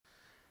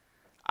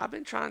I've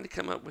been trying to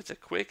come up with a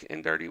quick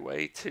and dirty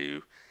way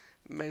to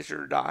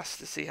measure dice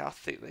to see how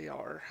thick they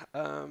are.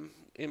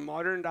 In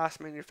modern dice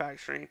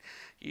manufacturing,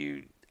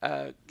 you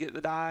get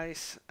the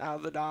dice out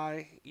of the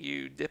die,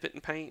 you dip it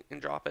in paint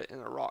and drop it in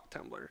a rock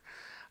tumbler.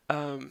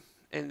 And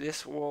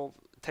this will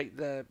take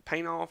the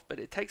paint off, but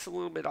it takes a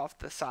little bit off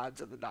the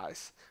sides of the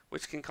dice,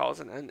 which can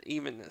cause an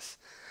unevenness.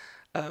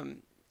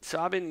 Um, so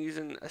I've been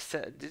using a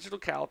set of digital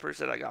calipers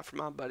that I got from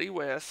my buddy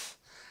Wes,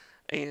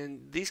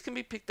 and these can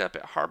be picked up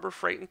at Harbor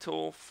Freight and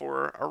Tool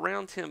for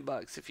around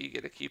 $10 if you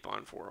get a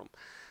coupon for them.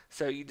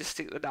 So you just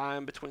stick the die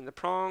in between the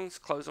prongs,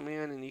 close them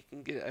in, and you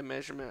can get a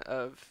measurement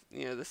of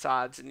the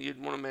sides, and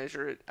you'd want to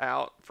measure it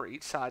out for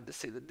each side to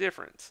see the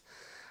difference.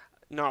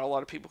 Not a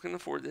lot of people can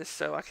afford this,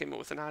 so I came up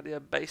with an idea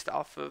based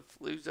off of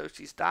Lou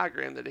Zoshi's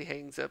diagram that he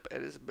hangs up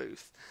at his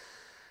booth.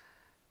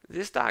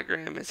 This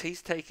diagram is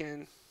he's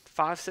taken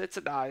 5 sets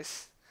of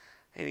dice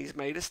and he's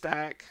made a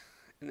stack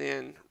and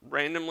then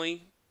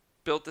randomly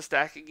built the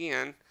stack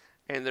again,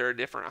 and they're a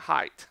different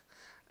height.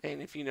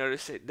 And if you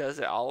notice, it does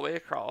it all the way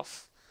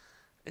across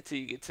until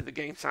you get to the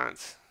game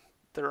science.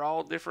 They're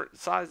all different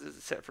sizes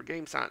except for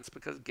game science,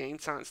 because game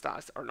science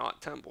dice are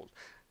not tumbled,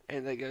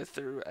 and they go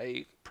through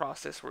a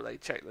process where they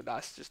check the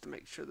dice just to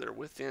make sure they're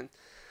within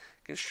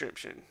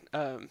constriction,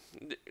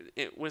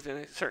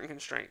 within certain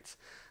constraints.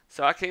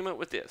 So I came up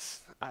with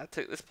this. I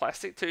took this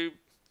plastic tube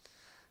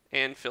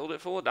and filled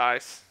it full of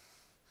dice.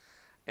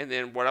 And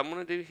then what I'm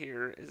going to do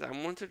here is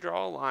I'm going to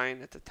draw a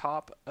line at the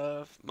top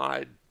of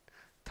my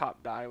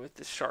top die with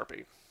this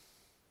Sharpie.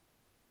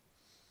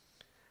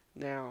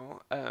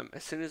 Now,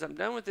 as soon as I'm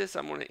done with this,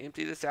 I'm going to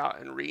empty this out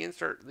and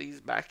reinsert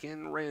these back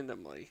in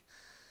randomly.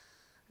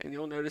 And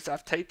you'll notice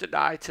I've taped the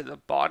die to the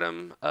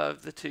bottom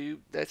of the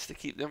tube. That's to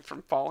keep them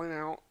from falling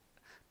out,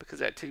 because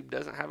that tube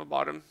doesn't have a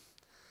bottom.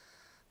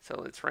 So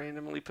let's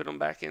randomly put them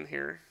back in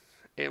here.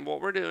 And what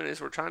we're doing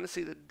is we're trying to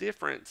see the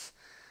difference.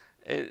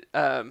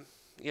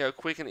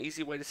 Quick and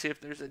easy way to see if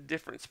there's a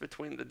difference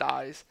between the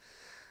dies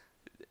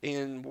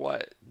in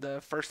what the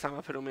first time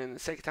I put them in and the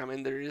second time.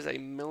 And there is a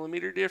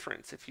millimeter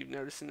difference, if you've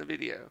noticed in the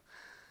video.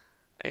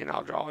 And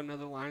I'll draw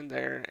another line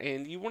there.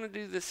 And you want to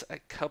do this a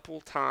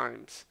couple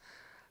times.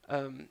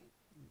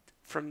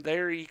 From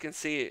there, you can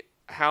see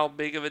how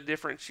big of a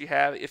difference you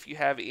have, if you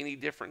have any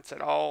difference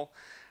at all.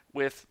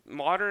 With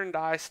modern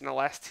dice in the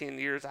last 10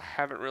 years, I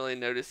haven't really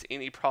noticed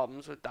any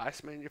problems with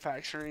dice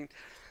manufacturing.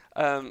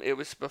 It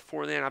was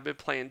before then. I've been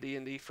playing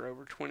D&D for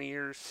over 20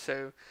 years,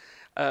 so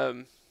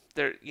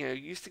there,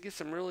 used to get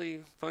some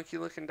really funky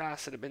looking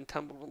dice that have been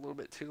tumbled a little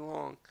bit too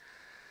long.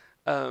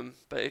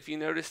 But if you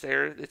notice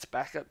there, it's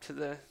back up to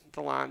the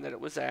line that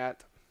it was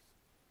at.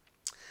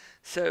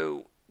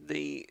 So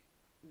the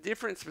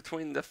difference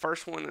between the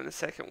first one and the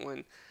second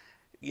one,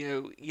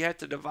 you have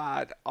to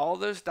divide all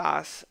those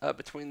dice up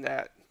between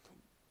that,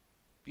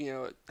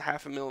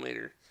 half a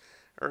millimeter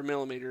or a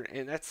millimeter,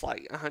 and that's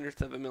like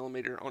 100th of a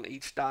millimeter on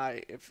each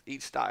die if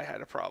each die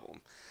had a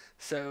problem.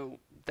 So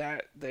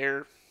that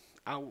there,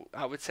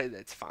 I would say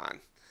that's fine,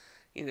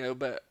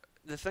 But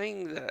the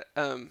thing that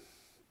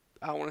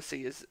I want to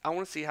see is I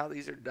want to see how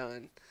these are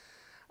done,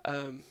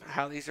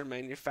 how these are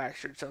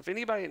manufactured. So if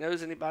anybody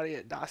knows anybody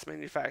at dice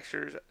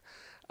manufacturers,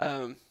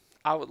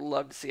 I would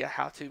love to see a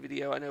how-to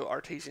video. I know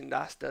Artesian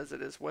Dice does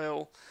it as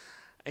well,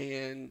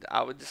 and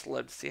I would just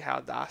love to see how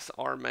dice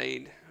are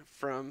made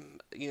from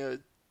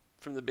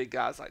from the big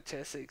guys like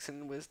Chessex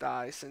and Wiz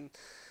Dice, and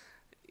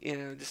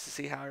just to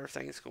see how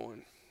everything's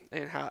going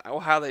and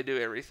how they do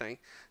everything.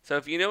 So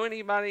if you know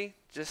anybody,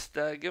 just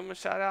give them a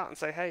shout out and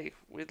say, hey,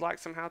 we'd like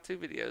some how-to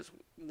videos.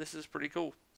 This is pretty cool.